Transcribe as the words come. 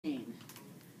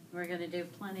We're going to do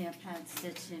plenty of pad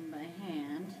stitching by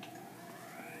hand.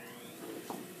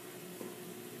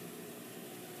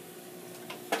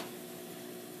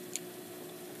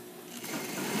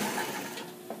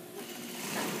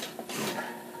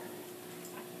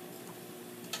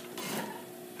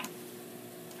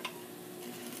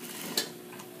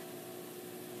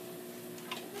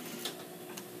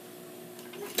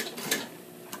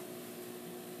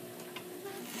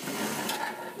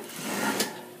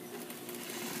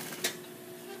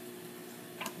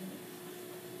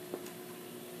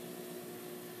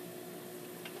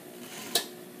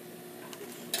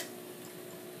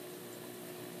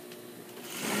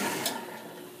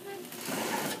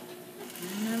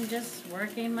 Just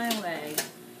working my way.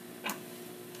 And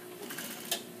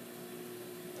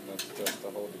that's just to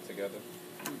hold it together?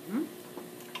 Mm-hmm.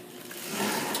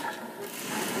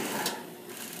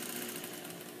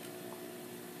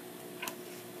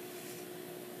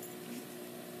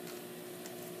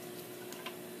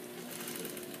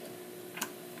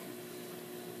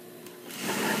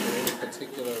 Any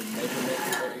particular measurement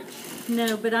for each?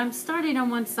 No, but I'm starting on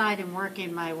one side and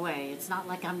working my way. It's not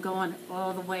like I'm going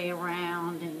all the way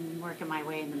around and working my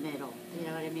way in the middle. You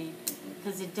know what I mean?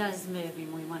 Because it does move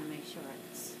and we want to make sure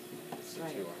it's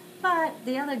right. But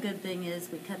the other good thing is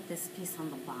we cut this piece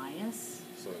on the bias.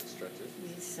 So it stretches?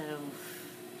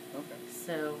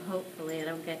 So hopefully I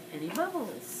don't get any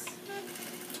bubbles.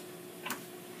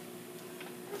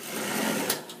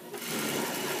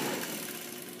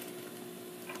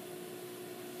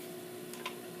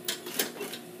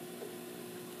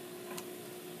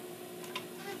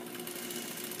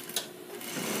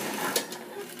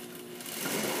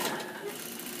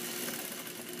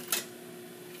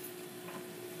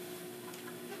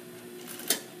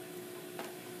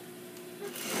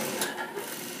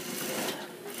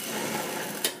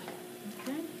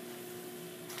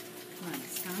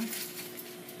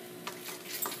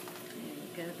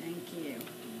 Thank you.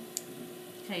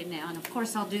 Okay, now, and of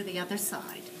course I'll do the other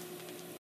side.